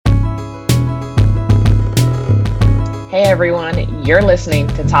Hey everyone, you're listening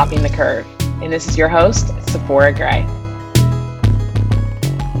to Topping the Curve, and this is your host, Sephora Gray.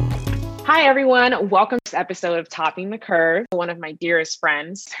 Hi everyone, welcome to this episode of Topping the Curve. One of my dearest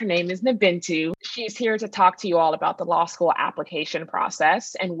friends, her name is Nabintou. She's here to talk to you all about the law school application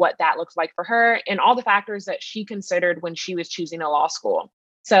process and what that looks like for her and all the factors that she considered when she was choosing a law school.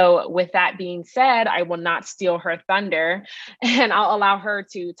 So with that being said, I will not steal her thunder and I'll allow her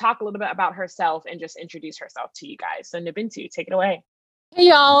to talk a little bit about herself and just introduce herself to you guys. So Nabintou, take it away. Hey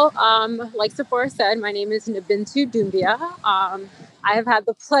y'all, like Sephora said, my name is Nabintou Doumbia. I have had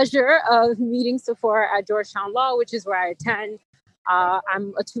the pleasure of meeting Sephora at Georgetown Law, which is where I attend.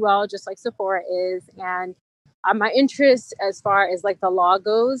 I'm a 2L just like Sephora is, and my interest as far as like the law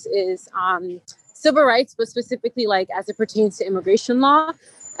goes is civil rights, but specifically like as it pertains to immigration law.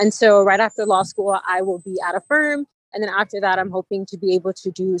 And so right after law school, I will be at a firm. And then after that, I'm hoping to be able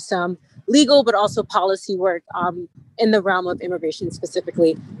to do some legal, but also policy work in the realm of immigration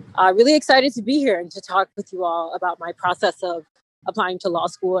specifically. Really excited to be here and to talk with you all about my process of applying to law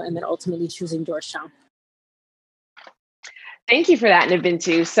school and then ultimately choosing Georgetown. Thank you for that,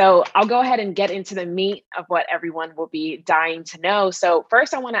 Nabintou. So I'll go ahead and get into the meat of what everyone will be dying to know. So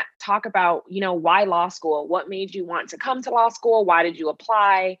first, I want to talk about, why law school? What made you want to come to law school? Why did you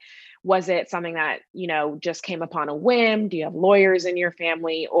apply? Was it something that, just came upon a whim? Do you have lawyers in your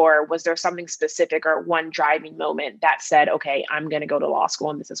family? Or was there something specific or one driving moment that said, okay, I'm going to go to law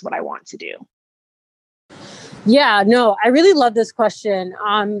school and this is what I want to do? Yeah, no, I really love this question.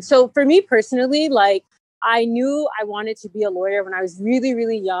 So for me personally, I knew I wanted to be a lawyer when I was really,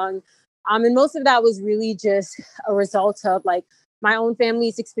 really young. And most of that was really just a result of my own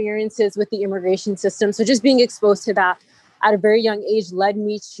family's experiences with the immigration system. So just being exposed to that at a very young age led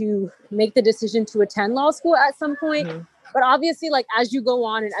me to make the decision to attend law school at some point. Mm-hmm. But obviously, as you go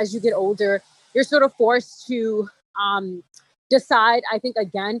on and as you get older, you're sort of forced to decide, I think,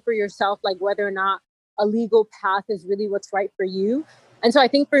 again, for yourself, whether or not a legal path is really what's right for you. And so I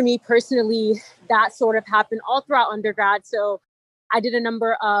think for me personally, that sort of happened all throughout undergrad. So I did a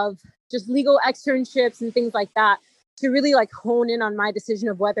number of just legal externships and things like that to really hone in on my decision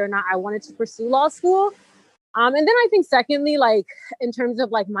of whether or not I wanted to pursue law school. And then I think secondly, in terms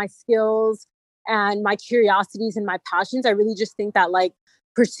of my skills and my curiosities and my passions, I really just think that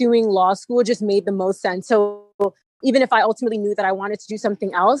pursuing law school just made the most sense. So even if I ultimately knew that I wanted to do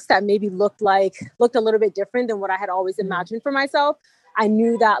something else that maybe looked a little bit different than what I had always imagined for myself, I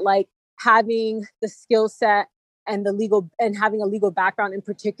knew that having the skill set and having a legal background in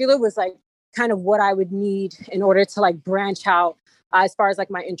particular was kind of what I would need in order to branch out as far as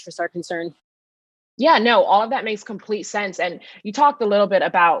my interests are concerned. Yeah, no, all of that makes complete sense. And you talked a little bit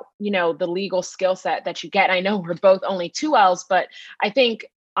about, the legal skill set that you get. I know we're both only 2Ls, but I think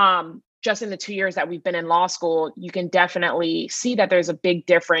just in the 2 years that we've been in law school, you can definitely see that there's a big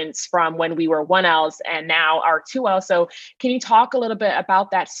difference from when we were 1Ls and now our 2Ls. So can you talk a little bit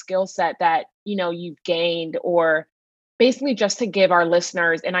about that skill set that, you've gained, or basically just to give our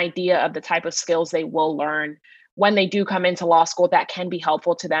listeners an idea of the type of skills they will learn when they do come into law school that can be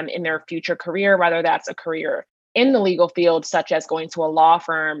helpful to them in their future career, whether that's a career in the legal field, such as going to a law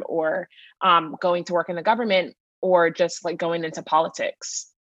firm or going to work in the government, or just going into politics?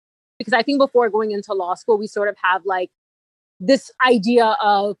 Because I think before going into law school, we sort of have this idea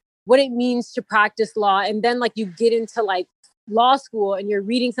of what it means to practice law. And then you get into law school and you're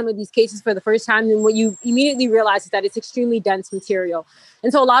reading some of these cases for the first time. And what you immediately realize is that it's extremely dense material.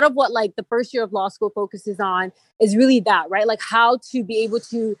 And so a lot of what the first year of law school focuses on is really that, right? How to be able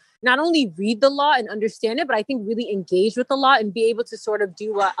to not only read the law and understand it, but I think really engage with the law and be able to sort of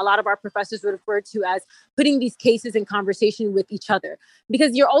do what a lot of our professors would refer to as putting these cases in conversation with each other.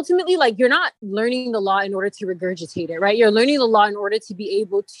 Because you're ultimately you're not learning the law in order to regurgitate it, right? You're learning the law in order to be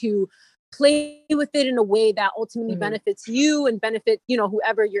able to play with it in a way that ultimately benefits you and benefit,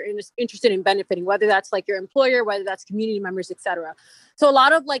 whoever you're interested in benefiting, whether that's your employer, whether that's community members, etc. So a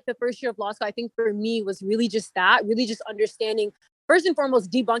lot of the first year of law school, I think for me was really just that, really just understanding, first and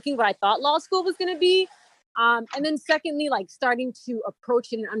foremost, debunking what I thought law school was going to be. And then secondly, starting to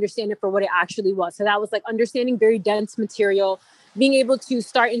approach it and understand it for what it actually was. So that was understanding very dense material, being able to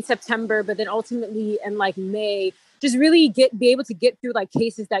start in September, but then ultimately in May, just really be able to get through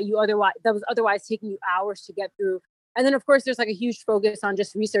cases that was otherwise taking you hours to get through. And then of course there's a huge focus on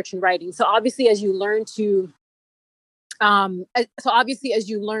just research and writing. So obviously as you learn to read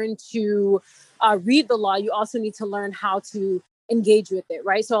the law, you also need to learn how to engage with it,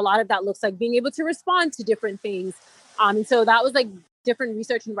 right? So a lot of that looks like being able to respond to different things. And so that was different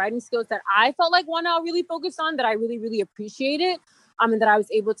research and writing skills that I felt 1L really focused on, that I really, really appreciated. And that I was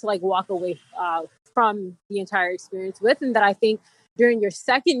able to walk away from the entire experience with, and that I think during your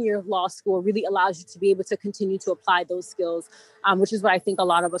second year of law school really allows you to be able to continue to apply those skills, which is what I think a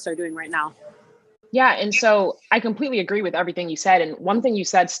lot of us are doing right now. Yeah. And so I completely agree with everything you said. And one thing you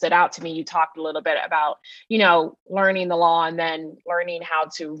said stood out to me. You talked a little bit about, learning the law and then learning how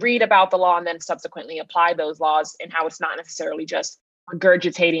to read about the law and then subsequently apply those laws, and how it's not necessarily just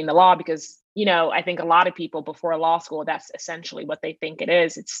regurgitating the law because, I think a lot of people before law school, that's essentially what they think it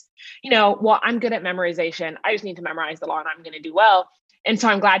is. It's, well, I'm good at memorization. I just need to memorize the law and I'm going to do well. And so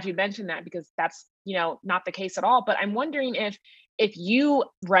I'm glad you mentioned that because that's, not the case at all. But I'm wondering if you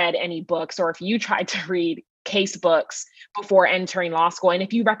read any books or if you tried to read case books before entering law school, and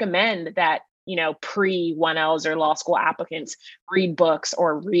if you recommend that, pre-1Ls or law school applicants read books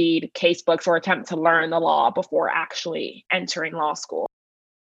or read case books or attempt to learn the law before actually entering law school.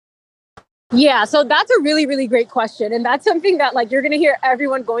 Yeah, so that's a really, really great question. And that's something that you're going to hear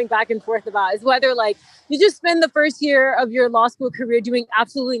everyone going back and forth about, is whether you just spend the first year of your law school career doing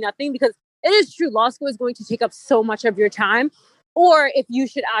absolutely nothing, because it is true, law school is going to take up so much of your time, or if you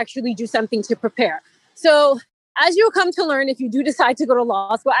should actually do something to prepare. So as you'll come to learn, if you do decide to go to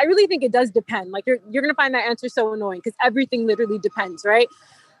law school, I really think it does depend. You're going to find that answer so annoying because everything literally depends, right?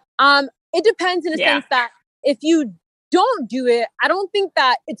 It depends in a sense that if you don't do it, I don't think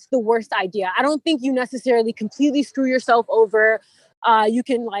that it's the worst idea. I don't think you necessarily completely screw yourself over. You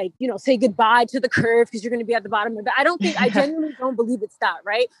can say goodbye to the curve because you're going to be at the bottom of it. I genuinely don't believe it's that,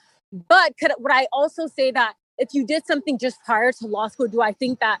 right? But would I also say that if you did something just prior to law school, do I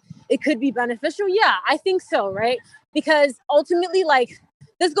think that it could be beneficial? Yeah, I think so, right? Because ultimately,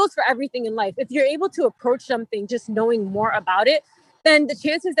 this goes for everything in life. If you're able to approach something just knowing more about it, then the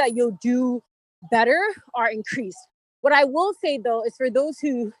chances that you'll do better are increased. What I will say, though, is for those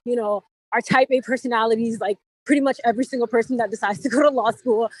who, are type A personalities, pretty much every single person that decides to go to law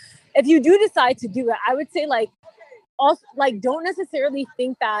school, if you do decide to do it, I would say also don't necessarily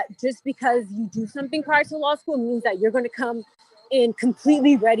think that just because you do something prior to law school means that you're going to come in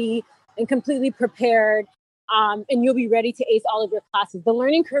completely ready and completely prepared, and you'll be ready to ace all of your classes. The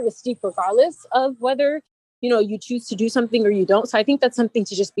learning curve is steep regardless of whether you choose to do something or you don't. So I think that's something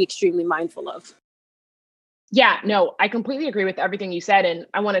to just be extremely mindful of. Yeah, no, I completely agree with everything you said. And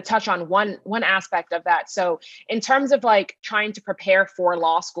I want to touch on one aspect of that. So in terms of trying to prepare for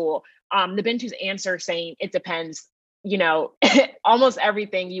law school, Nabintou's answer saying it depends, almost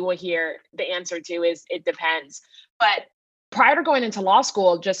everything you will hear the answer to is it depends. But prior to going into law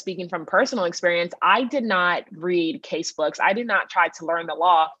school, just speaking from personal experience, I did not read case books. I did not try to learn the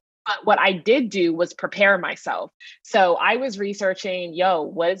law. But what I did do was prepare myself. So I was researching,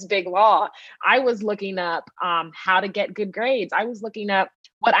 what is big law? I was looking up how to get good grades. I was looking up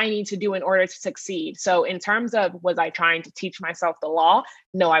what I need to do in order to succeed. So in terms of, was I trying to teach myself the law?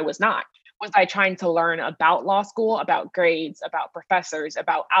 No, I was not. Was I trying to learn about law school, about grades, about professors,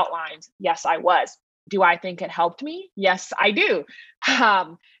 about outlines? Yes, I was. Do I think it helped me? Yes, I do.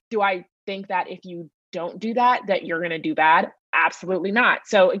 Do I think that if you don't do that, that you're going to do bad? Absolutely not.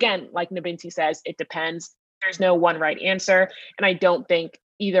 So again, like Nabintou says, it depends. There's no one right answer. And I don't think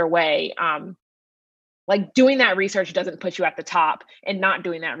either way, doing that research doesn't put you at the top, and not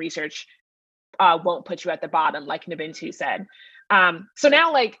doing that research won't put you at the bottom, like Nabintou said. So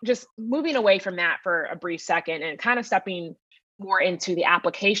now just moving away from that for a brief second and kind of stepping more into the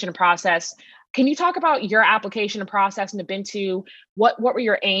application process. Can you talk about your application process, Nabintou? What were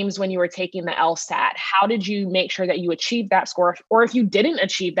your aims when you were taking the LSAT? How did you make sure that you achieved that score? Or if you didn't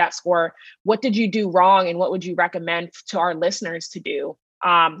achieve that score, what did you do wrong? And what would you recommend to our listeners to do?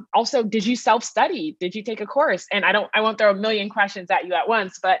 Also, did you self-study? Did you take a course? And I won't throw a million questions at you at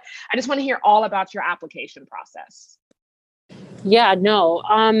once, but I just want to hear all about your application process. Yeah,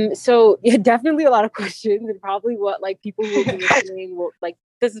 no. So definitely a lot of questions, and probably what people who will be listening will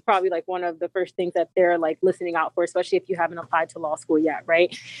this is probably one of the first things that they're listening out for, especially if you haven't applied to law school yet,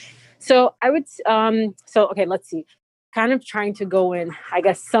 right? So I would okay, let's see. Kind of trying to go in, I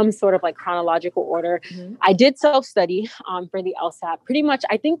guess, some sort of chronological order. Mm-hmm. I did self-study for the LSAT. Pretty much,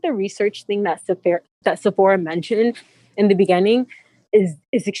 I think the research thing that Sephora mentioned in the beginning is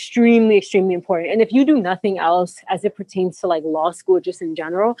extremely, extremely important. And if you do nothing else as it pertains to law school, just in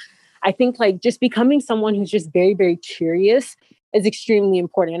general, I think just becoming someone who's just very, very curious is extremely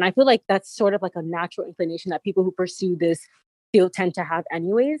important. And I feel that's sort of a natural inclination that people who pursue this field tend to have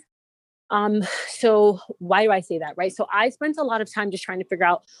anyways. So why do I say that, right? So I spent a lot of time just trying to figure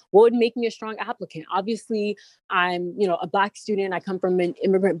out what would make me a strong applicant. Obviously, I'm, a Black student. I come from an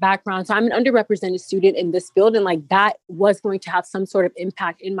immigrant background. So I'm an underrepresented student in this field. And that was going to have some sort of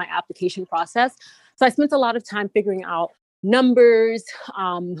impact in my application process. So I spent a lot of time figuring out numbers,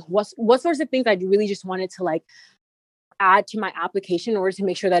 what sorts of things I really just wanted to like add to my application in order to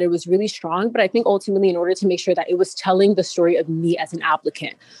make sure that it was really strong. But I think ultimately in order to make sure that it was telling the story of me as an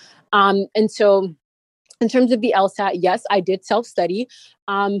applicant. And so in terms of the LSAT, yes, I did self-study,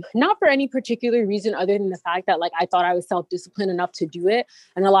 not for any particular reason other than the fact that like I thought I was self-disciplined enough to do it.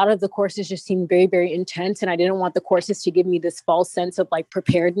 And a lot of the courses just seemed very, very intense. And I didn't want the courses to give me this false sense of like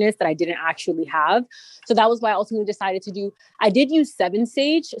preparedness that I didn't actually have. So that was why I ultimately decided to do, I did use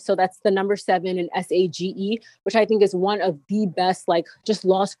 7-Sage. So that's the number 7 and SAGE, which I think is one of the best, like just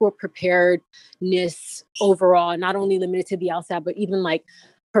law school preparedness overall, not only limited to the LSAT, but even like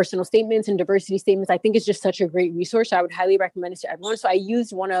personal statements and diversity statements. I think it's just such a great resource. I would highly recommend it to everyone. So I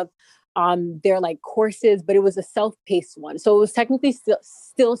used one of their like courses, but it was a self-paced one. So it was technically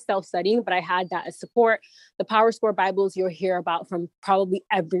still self-studying, but I had that as support. The Power Score Bibles you'll hear about from probably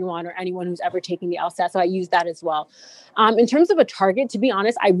everyone or anyone who's ever taken the LSAT. So I used that as well. In terms of a target, to be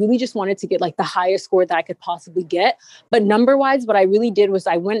honest, I really just wanted to get like the highest score that I could possibly get. But number-wise, what I really did was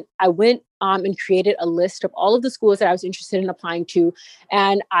I went and created a list of all of the schools that I was interested in applying to.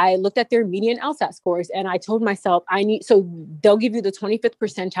 And I looked at their median LSAT scores and I told myself so they'll give you the 25th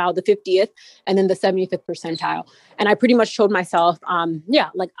percentile, the 50th, and then the 75th percentile. And I pretty much told myself,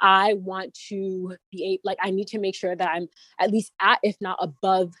 like I want to I need to make sure that I'm at least at, if not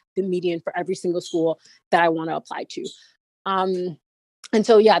above the median for every single school that I want to apply to. And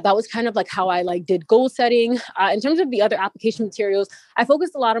so, yeah, that was kind of like how I like did goal setting. In terms of the other application materials, I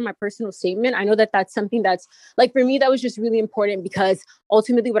focused a lot on my personal statement. I know that that's something that's like, for me, that was just really important because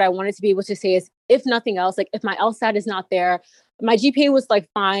ultimately what I wanted to be able to say is, if nothing else, like if my LSAT is not there, my GPA was like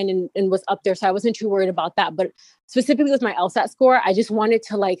fine and was up there. So I wasn't too worried about that. But specifically with my LSAT score, I just wanted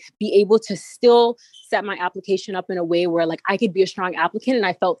to like be able to still set my application up in a way where like I could be a strong applicant. And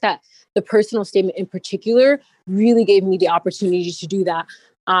I felt that the personal statement in particular really gave me the opportunity to do that.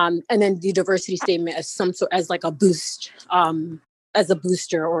 And then the diversity statement as like a boost, as a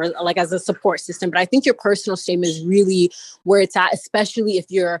booster or like as a support system. But I think your personal statement is really where it's at, especially if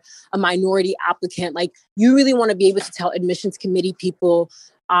you're a minority applicant. Like you really want to be able to tell admissions committee people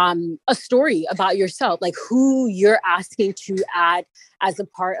a story about yourself, like who you're asking to add as a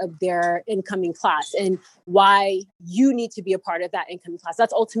part of their incoming class and why you need to be a part of that incoming class.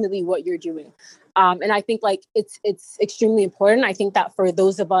 That's ultimately what you're doing. And I think like it's extremely important. I think that for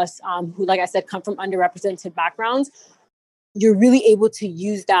those of us who, like I said, come from underrepresented backgrounds, you're really able to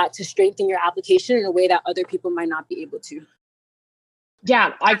use that to strengthen your application in a way that other people might not be able to.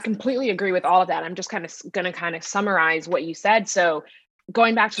 Yeah, I completely agree with all of that. I'm just going to summarize what you said. So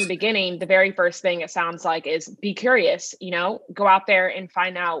going back to the beginning, the very first thing it sounds like is be curious, go out there and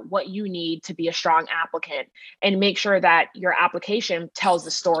find out what you need to be a strong applicant and make sure that your application tells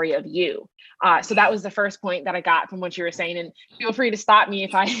the story of you. So that was the first point that I got from what you were saying. And feel free to stop me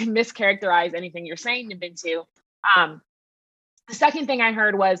if I mischaracterize anything you're saying, Nabintou. The second thing I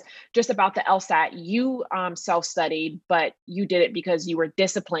heard was just about the LSAT. You self-studied, but you did it because you were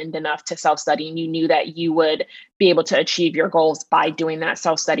disciplined enough to self-study and you knew that you would be able to achieve your goals by doing that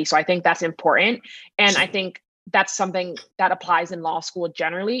self-study. So I think that's important. And I think that's something that applies in law school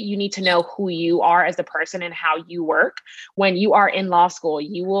generally. You need to know who you are as a person and how you work. When you are in law school,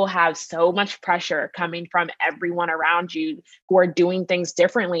 you will have so much pressure coming from everyone around you who are doing things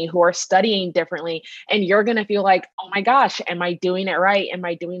differently, who are studying differently. And you're going to feel like, oh my gosh, am I doing it right? Am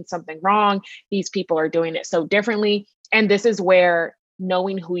I doing something wrong? These people are doing it so differently. And this is where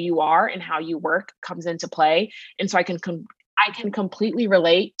knowing who you are and how you work comes into play. And so I can completely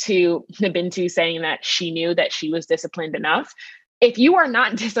relate to Nabintou saying that she knew that she was disciplined enough. If you are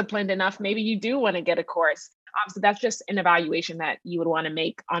not disciplined enough, maybe you do want to get a course. So that's just an evaluation that you would want to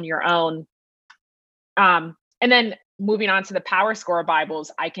make on your own. And then moving on to the Power Score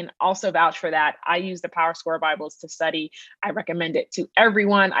Bibles, I can also vouch for that. I use the Power Score Bibles to study. I recommend it to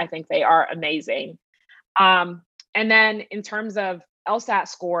everyone. I think they are amazing. And then in terms of LSAT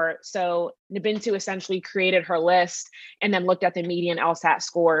score, so Nabintou essentially created her list and then looked at the median LSAT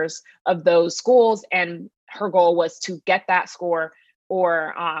scores of those schools, and her goal was to get that score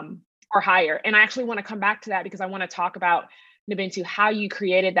or higher. And I actually want to come back to that because I want to talk about, Nabintou, how you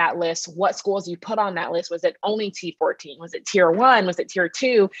created that list, what schools you put on that list. Was it only T14? Was it tier 1? Was it tier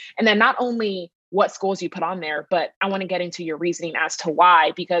 2? And then not only what schools you put on there, but I want to get into your reasoning as to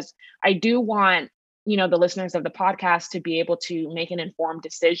why, because I do want the listeners of the podcast to be able to make an informed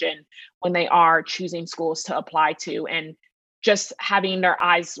decision when they are choosing schools to apply to, and just having their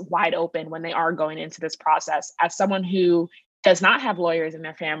eyes wide open when they are going into this process. As someone who does not have lawyers in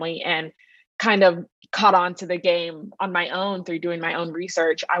their family and kind of caught on to the game on my own through doing my own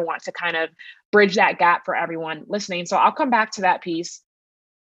research. I want to kind of bridge that gap for everyone listening. So I'll come back to that piece.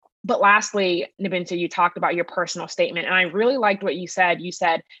 But lastly, Nabintou, you talked about your personal statement, and I really liked what you said. You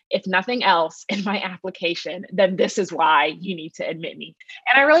said, if nothing else in my application, then this is why you need to admit me.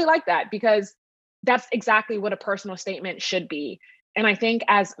 And I really like that because that's exactly what a personal statement should be. And I think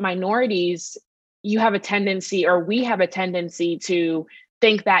as minorities, you have a tendency, or we have a tendency to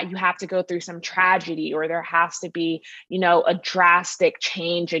think that you have to go through some tragedy or there has to be, a drastic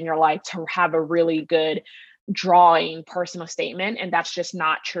change in your life to have a really good drawing personal statement. And that's just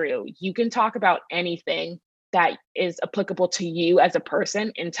not true. You can talk about anything that is applicable to you as a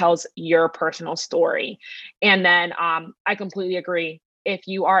person and tells your personal story. And then I completely agree. If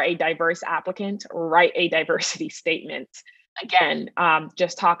you are a diverse applicant, write a diversity statement. Again,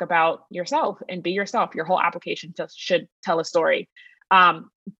 just talk about yourself and be yourself. Your whole application should tell a story.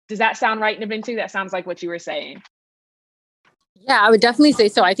 Does that sound right, Nabintou? That sounds like what you were saying. Yeah, I would definitely say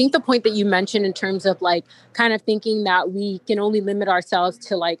so. I think the point that you mentioned in terms of like kind of thinking that we can only limit ourselves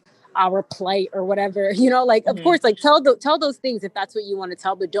to like our plight or whatever, of course, like tell those things if that's what you want to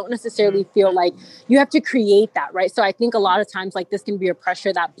tell, but don't necessarily feel like you have to create that, right? So I think a lot of times like this can be a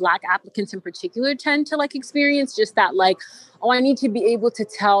pressure that Black applicants in particular tend to like experience, just that like, oh, I need to be able to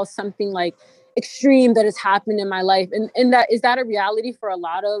tell something like extreme that has happened in my life. And that is that a reality for a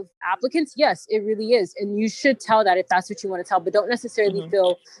lot of applicants? Yes, it really is. And you should tell that if that's what you want to tell, but don't necessarily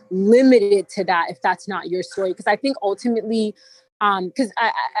feel limited to that if that's not your story. Because I think ultimately, because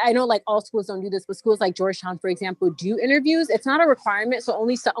I know like all schools don't do this, but schools like Georgetown, for example, do interviews. It's not a requirement. So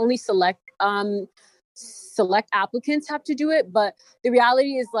only select applicants have to do it. But the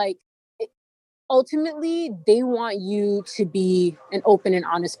reality is like, ultimately, they want you to be an open and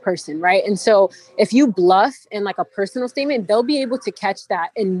honest person, right? And so if you bluff in like a personal statement, they'll be able to catch that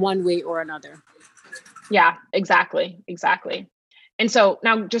in one way or another. Yeah, exactly. And so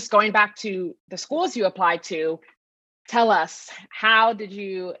now just going back to the schools you applied to, tell us, how did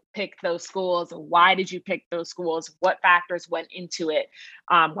you pick those schools? Why did you pick those schools? What factors went into it?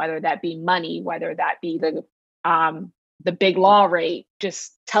 Whether that be money, whether that be the big law rate,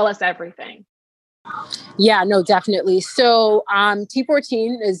 just tell us everything. Yeah, no, definitely. So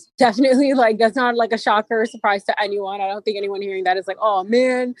T14 is definitely like, that's not like a shocker or surprise to anyone. I don't think anyone hearing that is like, oh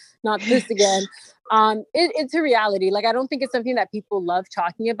man, not this again. It's a reality. Like, I don't think it's something that people love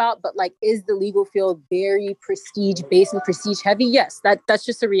talking about, but like, is the legal field very prestige based and prestige heavy? Yes, that's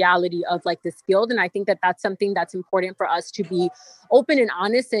just a reality of like this field. And I think that that's something that's important for us to be open and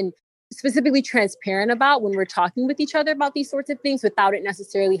honest and specifically transparent about when we're talking with each other about these sorts of things, without it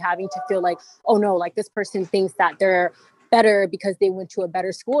necessarily having to feel like, oh no, like this person thinks that they're better because they went to a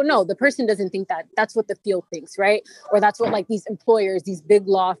better school. No, the person doesn't think that. That's what the field thinks, right? Or that's what like these employers, these big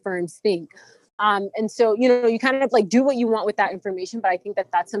law firms think. And so, you kind of like do what you want with that information. But I think that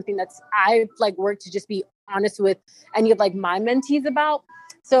that's something I've like worked to just be honest with any of like my mentees about.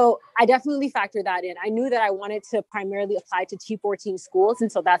 So I definitely factor that in. I knew that I wanted to primarily apply to T14 schools.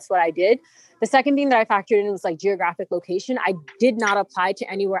 And so that's what I did. The second thing that I factored in was like geographic location. I did not apply to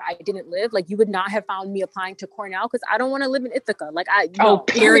anywhere I didn't live. Like, you would not have found me applying to Cornell because I don't want to live in Ithaca. Like,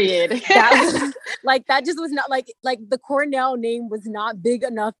 period. That just was not like the Cornell name was not big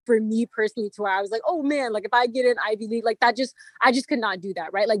enough for me personally to where I was like, oh man, like if I get an Ivy League, like I just could not do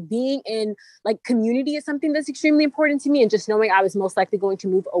that. Right. Like, being in like community is something that's extremely important to me. And just knowing I was most likely going to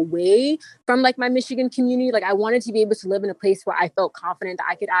move away from like my Michigan community. Like, I wanted to be able to live in a place where I felt confident that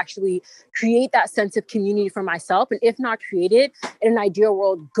I could actually create that sense of community for myself. And if not create it, in an ideal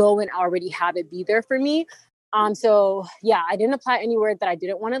world, go and already have it be there for me. So yeah, I didn't apply anywhere that I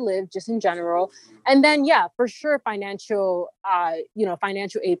didn't want to live, just in general. And then, yeah, for sure, financial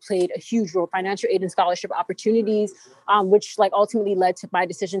aid played a huge role. Financial aid and scholarship opportunities, which like ultimately led to my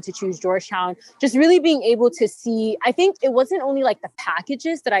decision to choose Georgetown. Just really being able to see, I think it wasn't only like the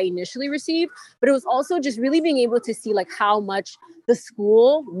packages that I initially received, but it was also just really being able to see like how much the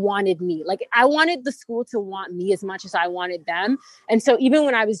school wanted me. Like, I wanted the school to want me as much as I wanted them. And so even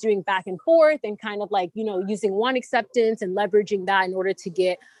when I was doing back and forth and kind of like, using one acceptance and leveraging that in order to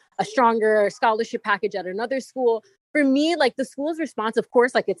get a stronger scholarship package at another school, for me, like the school's response, of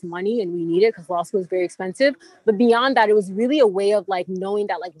course, like it's money and we need it because law school is very expensive. But beyond that, it was really a way of like knowing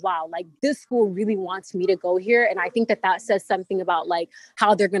that like, wow, like this school really wants me to go here. And I think that says something about like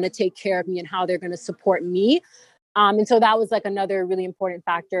how they're going to take care of me and how they're going to support me. And so that was like another really important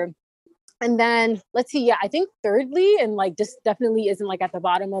factor. And then let's see, yeah, I think thirdly, and like this definitely isn't like at the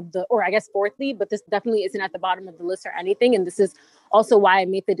bottom of or I guess fourthly, but this definitely isn't at the bottom of the list or anything. And this is also why I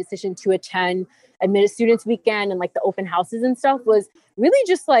made the decision to attend admitted students weekend and like the open houses and stuff was really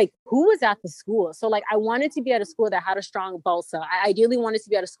just like who was at the school. So like I wanted to be at a school that had a strong BALSA. I ideally wanted to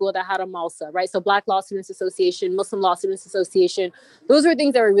be at a school that had a MALSA, right? So Black Law Students Association, Muslim Law Students Association, those were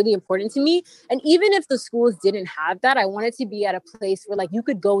things that were really important to me. And even if the schools didn't have that, I wanted to be at a place where like you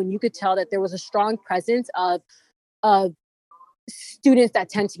could go and you could tell that there was a strong presence of students that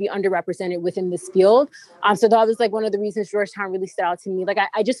tend to be underrepresented within this field. So that was like one of the reasons Georgetown really stood out to me. Like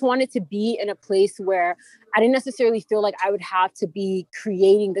I just wanted to be in a place where I didn't necessarily feel like I would have to be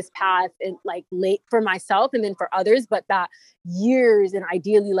creating this path and like late for myself and then for others, but that years and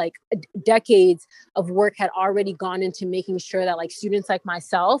ideally like decades of work had already gone into making sure that like students like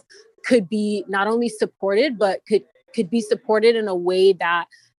myself could be not only supported, but could be supported in a way that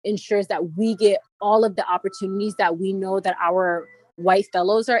ensures that we get all of the opportunities that we know that our white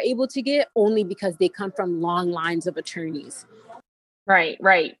fellows are able to get only because they come from long lines of attorneys. Right,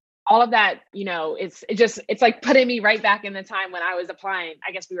 right. All of that, it's like putting me right back in the time when I was applying.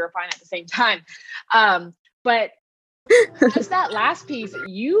 I guess we were applying at the same time. But just that last piece,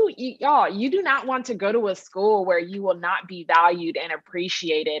 you do not want to go to a school where you will not be valued and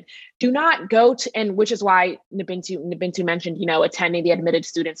appreciated. Do not go to, and which is why Nabintou mentioned, attending the admitted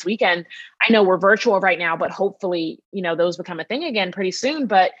students weekend. I know we're virtual right now, but hopefully, those become a thing again pretty soon.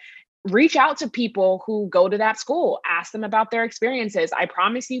 But reach out to people who go to that school, ask them about their experiences. I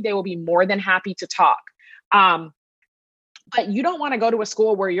promise you, they will be more than happy to talk. But you don't want to go to a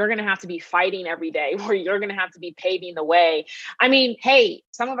school where you're going to have to be fighting every day, where you're going to have to be paving the way. I mean, hey,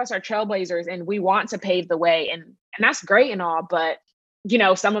 some of us are trailblazers and we want to pave the way, and that's great and all. But,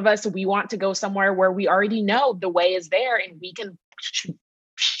 some of us, we want to go somewhere where we already know the way is there and we can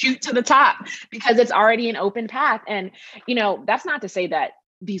shoot to the top because it's already an open path. And, that's not to say that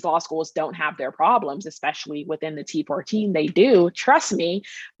these law schools don't have their problems, especially within the T14. They do, trust me.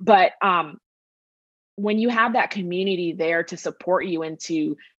 But, when you have that community there to support you and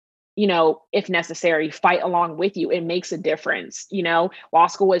to, if necessary, fight along with you, it makes a difference. Law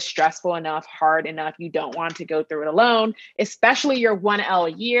school is stressful enough, hard enough. You don't want to go through it alone, especially your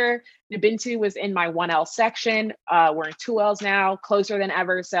 1L year. Nabintou was in my 1L section. We're in 2Ls now, closer than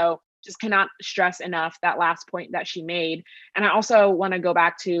ever. So just cannot stress enough that last point that she made. And I also want to go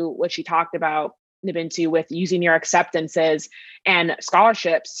back to what she talked about, Nabintou, with using your acceptances and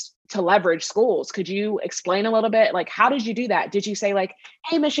scholarships to leverage schools. Could you explain a little bit? Like, how did you do that? Did you say like,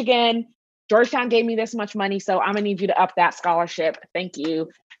 hey, Michigan, Georgetown gave me this much money, so I'm gonna need you to up that scholarship. Thank you.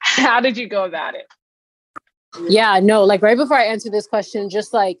 How did you go about it? Yeah, no, like right before I answer this question,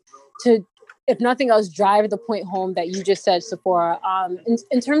 just like to, if nothing else, drive the point home that you just said, Sephora.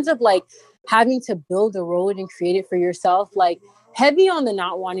 In terms of like having to build a road and create it for yourself, like heavy on the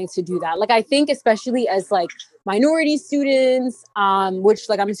not wanting to do that. Like I think especially as like minority students, which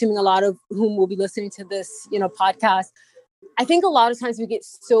like I'm assuming a lot of whom will be listening to this, podcast, I think a lot of times we get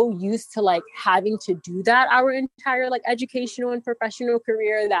so used to like having to do that our entire like educational and professional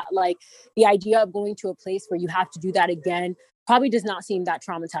career that like the idea of going to a place where you have to do that again probably does not seem that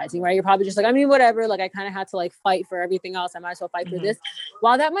traumatizing, right? You're probably just like, I mean, whatever, like I kind of had to like fight for everything else. I might as well fight for this.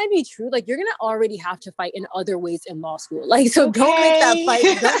 While that might be true, like you're going to already have to fight in other ways in law school. Like, so don't make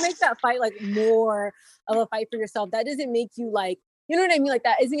that fight like more of a fight for yourself. That doesn't make you like, you know what I mean? Like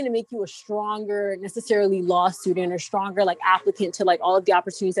that isn't going to make you a stronger necessarily law student or stronger like applicant to like all of the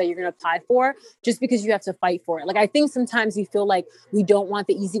opportunities that you're going to apply for just because you have to fight for it. Like I think sometimes we feel like we don't want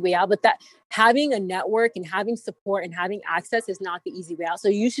the easy way out, but that having a network and having support and having access is not the easy way out. So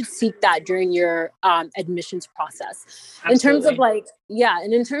you should seek that during your admissions process. Absolutely. In terms of like,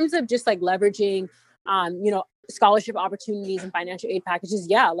 and in terms of just like leveraging, scholarship opportunities and financial aid packages.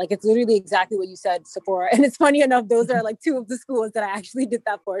 Yeah, like it's literally exactly what you said, Sephora. And it's funny enough, those are like two of the schools that I actually did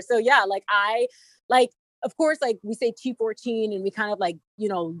that for. So yeah, like I like, of course, like we say T14 and we kind of like,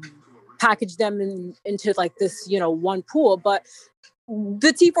 package them into like this, one pool, but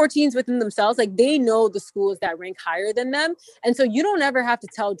the T14s within themselves, like they know the schools that rank higher than them. And so you don't ever have to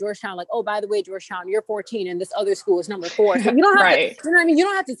tell Georgetown, like, oh, by the way, Georgetown, you're 14 and this other school is number 4. So you don't have to, you know what I mean? You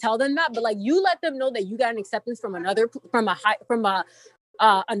don't have to tell them that, but like you let them know that you got an acceptance from another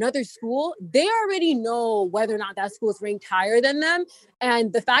school. They already know whether or not that school is ranked higher than them.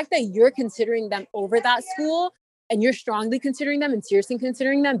 And the fact that you're considering them over that school and you're strongly considering them and seriously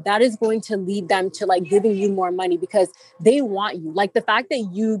considering them, that is going to lead them to like giving you more money because they want you. Like the fact that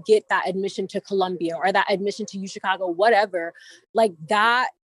you get that admission to Columbia or that admission to UChicago, whatever, like that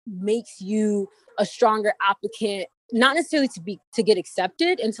makes you a stronger applicant not necessarily to get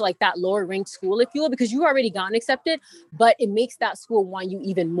accepted into like that lower ranked school, if you will, because you already gotten accepted, but it makes that school want you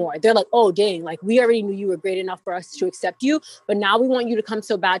even more. They're like, oh dang, like we already knew you were great enough for us to accept you, but now we want you to come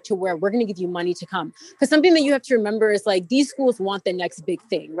so bad to where we're going to give you money to come. Because something that you have to remember is like these schools want the next big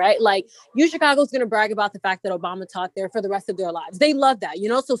thing, right? Like Chicago's going to brag about the fact that Obama taught there for the rest of their lives. They love that,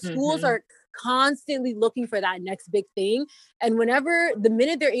 so schools are constantly looking for that next big thing. And the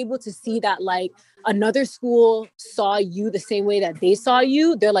minute they're able to see that like another school saw you the same way that they saw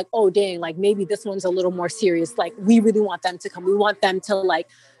you, they're like, oh dang, like maybe this one's a little more serious. Like we really want them to come. We want them to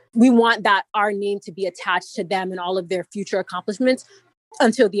we want that our name to be attached to them and all of their future accomplishments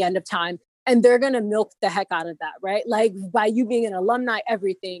until the end of time. And they're going to milk the heck out of that, right? Like by you being an alumni,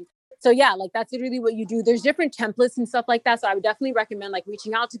 everything. So yeah, like that's really what you do. There's different templates and stuff like that. So I would definitely recommend like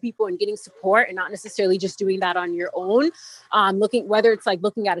reaching out to people and getting support and not necessarily just doing that on your own. Whether it's like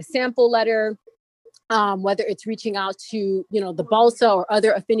looking at a sample letter, whether it's reaching out to, the BALSA or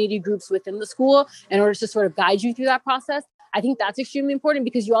other affinity groups within the school in order to sort of guide you through that process. I think that's extremely important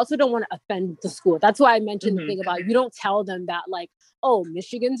because you also don't want to offend the school. That's why I mentioned the thing about you don't tell them that like, oh,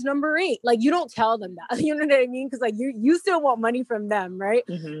 Michigan's number 8. Like you don't tell them that, you know what I mean? Because like you still want money from them, right?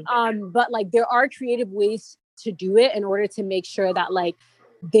 But like there are creative ways to do it in order to make sure that like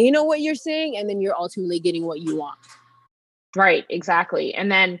they know what you're saying and then you're ultimately getting what you want. Right, exactly.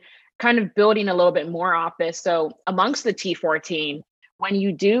 And then kind of building a little bit more off this. So amongst the T14, when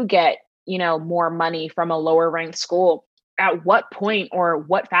you do get, more money from a lower ranked school, at what point or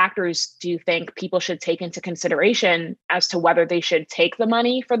what factors do you think people should take into consideration as to whether they should take the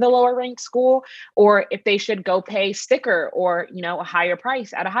money for the lower ranked school or if they should go pay sticker or, a higher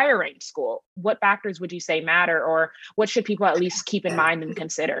price at a higher ranked school? What factors would you say matter or what should people at least keep in mind and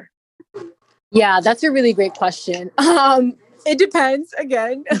consider? Yeah, that's a really great question. It depends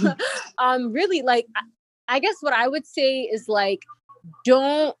again. Really, like, I guess what I would say is like,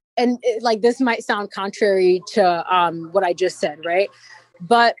 this might sound contrary to what I just said, right?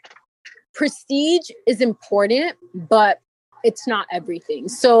 But prestige is important, but it's not everything.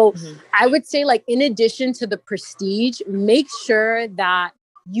 So I would say like, in addition to the prestige, make sure that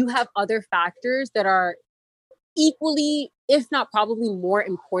you have other factors that are equally, if not probably more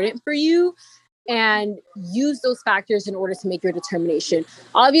important for you, and use those factors in order to make your determination.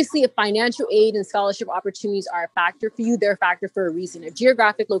 Obviously, if financial aid and scholarship opportunities are a factor for you, they're a factor for a reason. If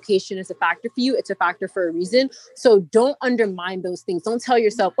geographic location is a factor for you, it's a factor for a reason. So don't undermine those things. Don't tell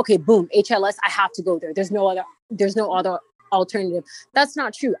yourself, okay, boom, HLS, I have to go there. There's no other alternative. That's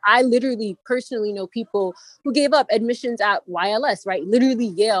not true. I literally personally know people who gave up admissions at YLS, right? Literally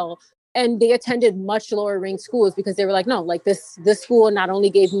Yale. And they attended much lower ranked schools because they were like, no, like this school was not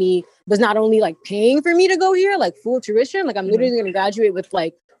only like paying for me to go here, like full tuition, like I'm literally going to graduate with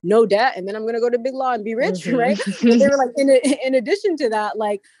like no debt. And then I'm going to go to Big Law and be rich. Right. But they were like, in addition to that,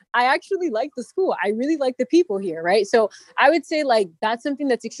 like, I actually like the school. I really like the people here. Right. So I would say like, that's something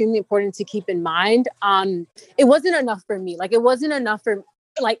that's extremely important to keep in mind. It wasn't enough for me. Like, it wasn't enough for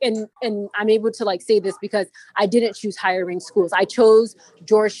like, and I'm able to like say this because I didn't choose higher ranked schools. I chose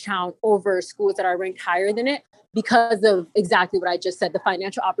Georgetown over schools that are ranked higher than it because of exactly what I just said, the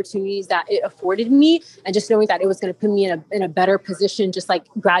financial opportunities that it afforded me, and just knowing that it was going to put me in a better position, just like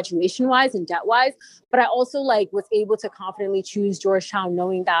graduation wise and debt wise. But I also like was able to confidently choose Georgetown,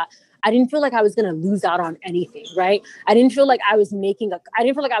 knowing that I didn't feel like I was going to lose out on anything, right? I didn't feel like I was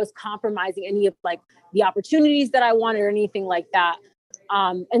compromising any of like the opportunities that I wanted or anything like that.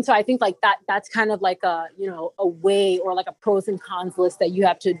 And so I think like that's kind of like a way or like a pros and cons list that you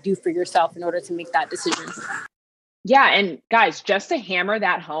have to do for yourself in order to make that decision. Yeah. And guys, just to hammer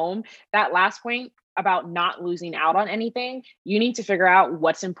that home, that last point about not losing out on anything, you need to figure out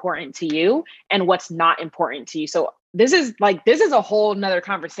what's important to you and what's not important to you. So this is a whole nother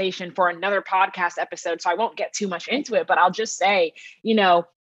conversation for another podcast episode. So I won't get too much into it, but I'll just say,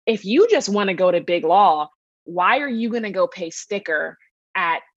 if you just want to go to Big Law, why are you going to go pay sticker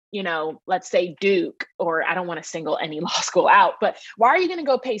at, let's say Duke, or I don't want to single any law school out, but why are you going to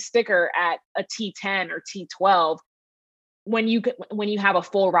go pay sticker at a T10 or T12 when you have a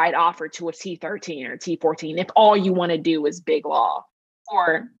full ride offer to a T13 or T14 if all you want to do is Big Law?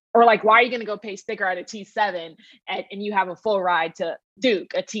 Or like, why are you going to go pay sticker at a T7 and you have a full ride to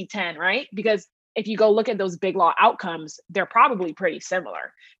Duke, a T10, right? Because if you go look at those Big Law outcomes, they're probably pretty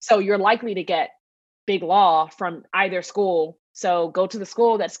similar. So you're likely to get Big Law from either school. So go to the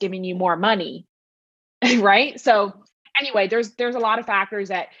school that's giving you more money, right? So anyway, there's a lot of factors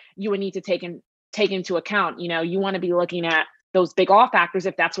that you would need to take into account. You want to be looking at those Big Law factors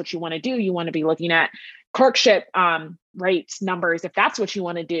if that's what you want to do. You want to be looking at clerkship rates, numbers, if that's what you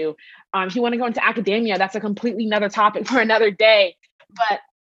want to do. If you want to go into academia, that's a completely another topic for another day. But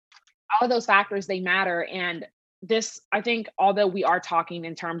all of those factors, they matter. And this, I think, although we are talking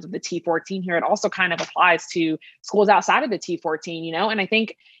in terms of the T14 here, it also kind of applies to schools outside of the T14, you know? And I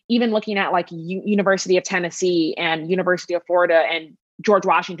think even looking at like University of Tennessee and University of Florida and George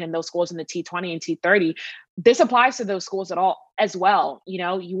Washington, those schools in the T20 and T30, this applies to those schools at all as well. You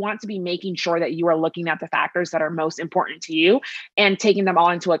know, you want to be making sure that you are looking at the factors that are most important to you and taking them all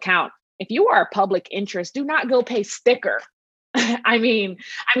into account. If you are a public interest, do not go pay sticker.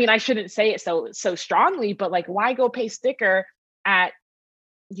 I shouldn't say it so strongly, but like, why go pay sticker at,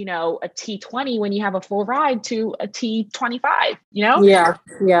 you know, a T20 when you have a full ride to a T25, you know? Yeah.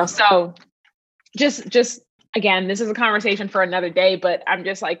 Yeah. So just again, this is a conversation for another day, but I'm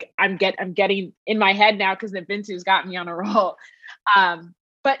just like, I'm getting in my head now because Nabintou's got me on a roll.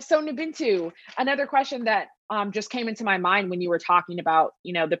 But so Nabintou, another question that just came into my mind when you were talking about,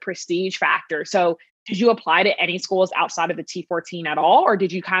 you know, the prestige factor. So did you apply to any schools outside of the T14 at all? Or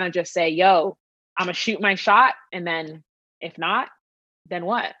did you kind of just say, yo, I'm gonna shoot my shot, and then if not, then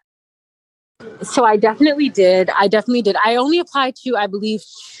what? So I definitely did. I only applied to, I believe,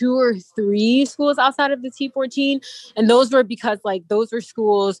 2 or 3 schools outside of the T14. And those were because like those were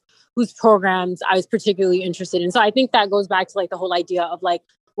schools whose programs I was particularly interested in. So I think that goes back to like the whole idea of like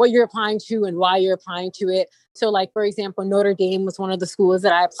what you're applying to and why you're applying to it. So like, for example, Notre Dame was one of the schools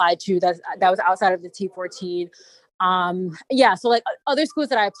that I applied to that was outside of the T14. So like other schools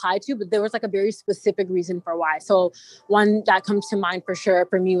that I applied to, but there was like a very specific reason for why. So one that comes to mind for sure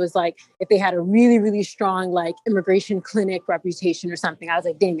for me was like if they had a really, really strong like immigration clinic reputation or something, I was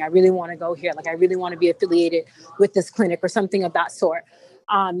like, dang, I really want to go here. Like I really want to be affiliated with this clinic or something of that sort.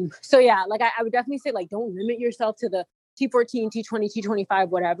 So yeah, like I would definitely say like, don't limit yourself to the T14, T20, T25,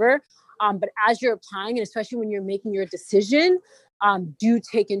 whatever. But as you're applying, and especially when you're making your decision, do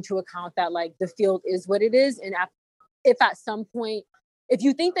take into account that like the field is what it is. And if at some point, if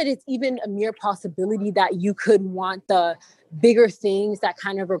you think that it's even a mere possibility that you could want the bigger things that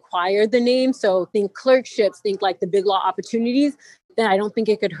kind of require the name, so think clerkships, think like the big law opportunities, then I don't think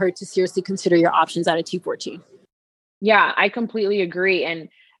it could hurt to seriously consider your options at a T14. Yeah, I completely agree. And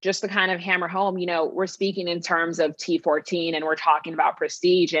just to kind of hammer home, you know, we're speaking in terms of T14 and we're talking about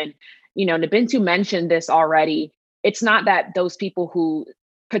prestige. And, you know, Nabintou mentioned this already. It's not that those people who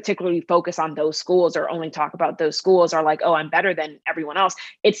particularly focus on those schools or only talk about those schools are like, oh, I'm better than everyone else.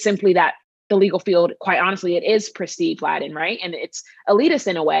 It's simply that the legal field, quite honestly, it is prestige laden, right? And it's elitist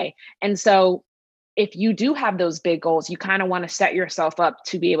in a way. And so if you do have those big goals, you kind of want to set yourself up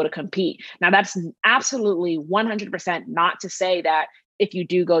to be able to compete. Now, that's absolutely 100% not to say that if you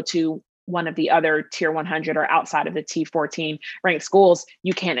do go to one of the other tier 100 or outside of the T14 ranked schools,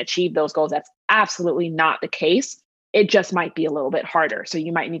 you can't achieve those goals. That's absolutely not the case. It just might be a little bit harder. So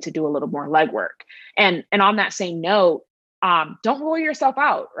you might need to do a little more legwork. And on that same note, don't rule yourself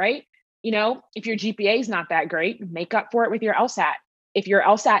out, right? You know, if your GPA is not that great, make up for it with your LSAT. If your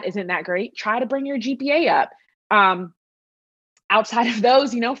LSAT isn't that great, try to bring your GPA up. Outside of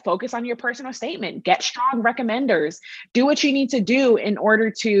those, you know, focus on your personal statement, get strong recommenders, do what you need to do in order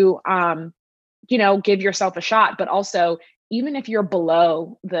to, you know, give yourself a shot. But also, even if you're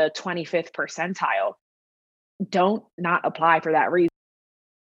below the 25th percentile, don't not apply for that reason.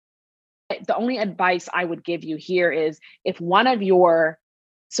 The only advice I would give you here is if if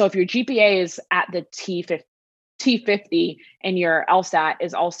your GPA is at the T50 and your LSAT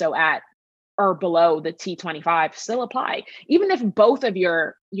is also at or below the T25, still apply. Even if both of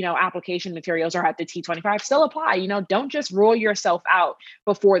your, you know, application materials are at the T25, still apply. You know, don't just rule yourself out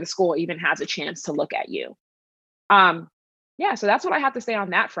before the school even has a chance to look at you. So that's what I have to say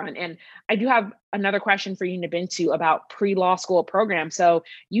on that front. And I do have another question for you, Nabintou, about pre-law school programs. So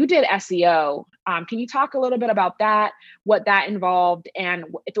you did SEO. Can you talk a little bit about that, what that involved, and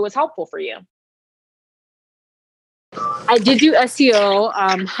if it was helpful for you? I did do SEO.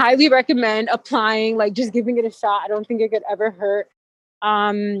 Highly recommend applying, like just giving it a shot. I don't think it could ever hurt.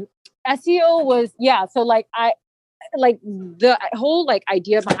 SEO was, so like the whole like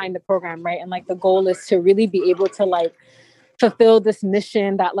idea behind the program, right? And like the goal is to really be able to like fulfill this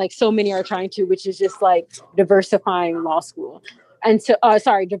mission that like so many are trying to, which is just like diversifying law school. And so,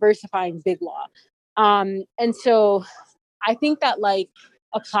 diversifying big law. And so I think that like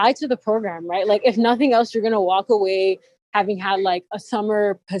apply to the program, right? Like if nothing else, you're going to walk away having had like a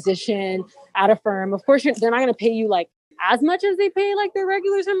summer position at a firm. Of course, they're not going to pay you like as much as they pay like their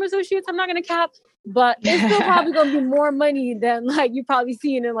regular summer associates. I'm not going to cap, but it's still probably going to be more money than like you probably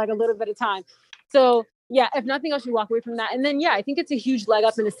seen in like a little bit of time. So yeah, if nothing else, you walk away from that. And then, I think it's a huge leg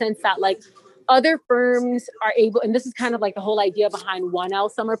up in the sense that like other firms are able, and this is kind of like the whole idea behind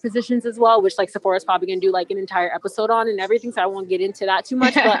 1L summer positions as well, which like Sephora's probably going to do like an entire episode on and everything. So I won't get into that too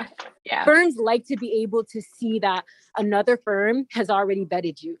much, but firms like to be able to see that another firm has already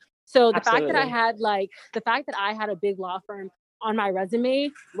vetted you. So the fact that I had a big law firm on my resume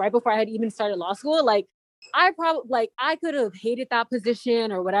right before I had even started law school, like I could have hated that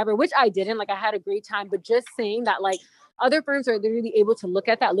position or whatever, which I didn't. Like I had a great time, but just saying that like other firms are literally able to look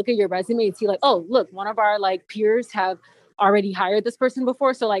at your resume and see like, oh, look, one of our like peers have already hired this person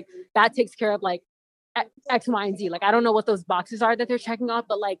before. So like that takes care of like X, Y, and Z. Like, I don't know what those boxes are that they're checking off,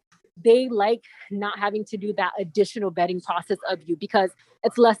 but like they like not having to do that additional vetting process of you because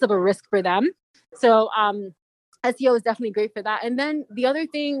it's less of a risk for them. So SEO is definitely great for that. And then the other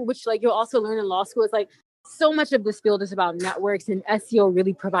thing, which like you'll also learn in law school, is like so much of this field is about networks, and SEO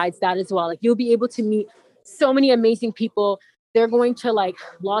really provides that as well. Like you'll be able to meet so many amazing people. They're going to like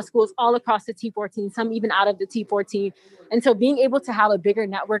law schools all across the T14, some even out of the T14. And so being able to have a bigger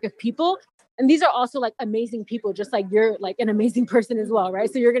network of people, and these are also like amazing people, just like you're like an amazing person as well,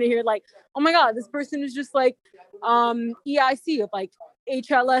 right? So you're going to hear like, oh my God, this person is just like EIC of like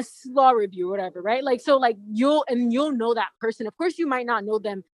HLS law review or whatever, right? Like, so like you'll know that person. Of course, you might not know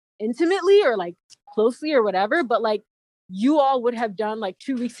them intimately or like closely or whatever, but like you all would have done like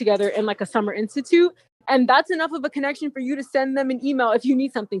 2 weeks together in like a summer institute. And that's enough of a connection for you to send them an email if you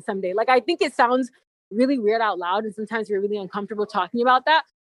need something someday. Like, I think it sounds really weird out loud, and sometimes we're really uncomfortable talking about that,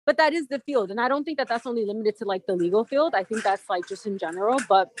 but that is the field. And I don't think that that's only limited to like the legal field. I think that's like just in general,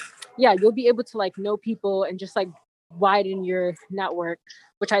 but yeah, you'll be able to like know people and just like widen your network,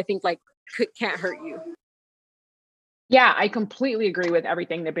 which I think like can't hurt you. Yeah, I completely agree with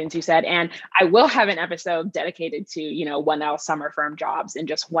everything that Nabintou said. And I will have an episode dedicated to, 1L summer firm jobs and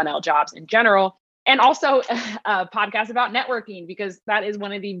just 1L jobs in general. And also a podcast about networking, because that is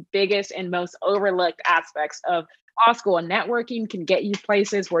one of the biggest and most overlooked aspects of law school. And networking can get you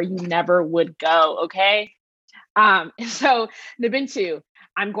places where you never would go. Okay. So Nabintou,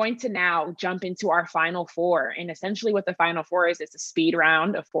 I'm going to now jump into our final four. And essentially what the final four is, it's a speed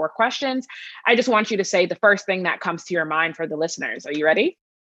round of 4 questions. I just want you to say the first thing that comes to your mind for the listeners. Are you ready?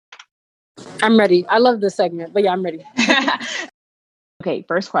 I'm ready. I love this segment, but yeah, I'm ready. Okay,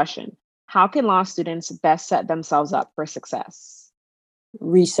 first question. How can law students best set themselves up for success?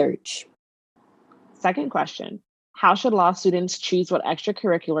 Research. Second question. How should law students choose what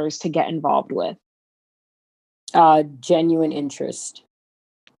extracurriculars to get involved with? Genuine interest.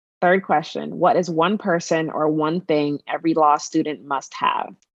 Third question. What is one person or one thing every law student must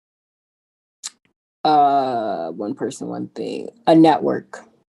have? One person, one thing. A network.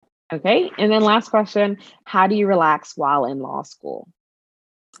 Okay. And then last question. How do you relax while in law school?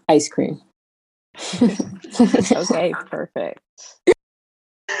 Ice cream. Okay, perfect.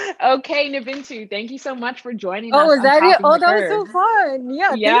 Okay, Nabintou, thank you so much for joining us. Oh, is that it? Oh, that was so fun. Yeah,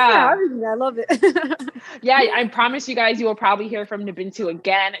 thanks for having me. I love it. Yeah, I promise you guys, you will probably hear from Nabintou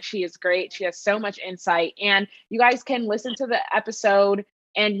again. She is great. She has so much insight. And you guys can listen to the episode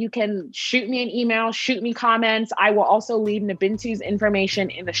and you can shoot me an email, shoot me comments. I will also leave Nabintou's information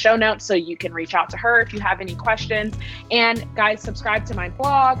in the show notes so you can reach out to her if you have any questions. And guys, subscribe to my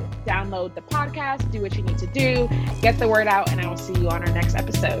blog, download the podcast, do what you need to do, get the word out, and I will see you on our next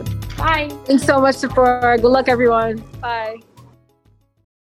episode. Bye. Thanks so much, Sephora. Good luck, everyone. Bye.